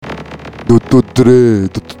Dottor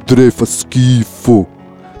Dre fa schifo.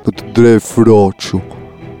 Dottor Dre è frocio.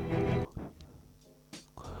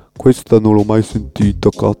 Questa non l'ho mai sentita,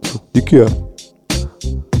 cazzo. Di chi è?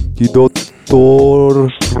 Di dottor...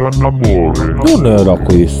 Strannamore. Non era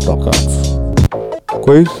questa, cazzo.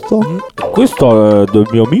 Questa? Questa è del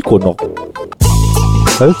mio amico, no?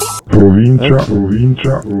 Provincia,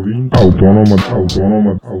 autonoma.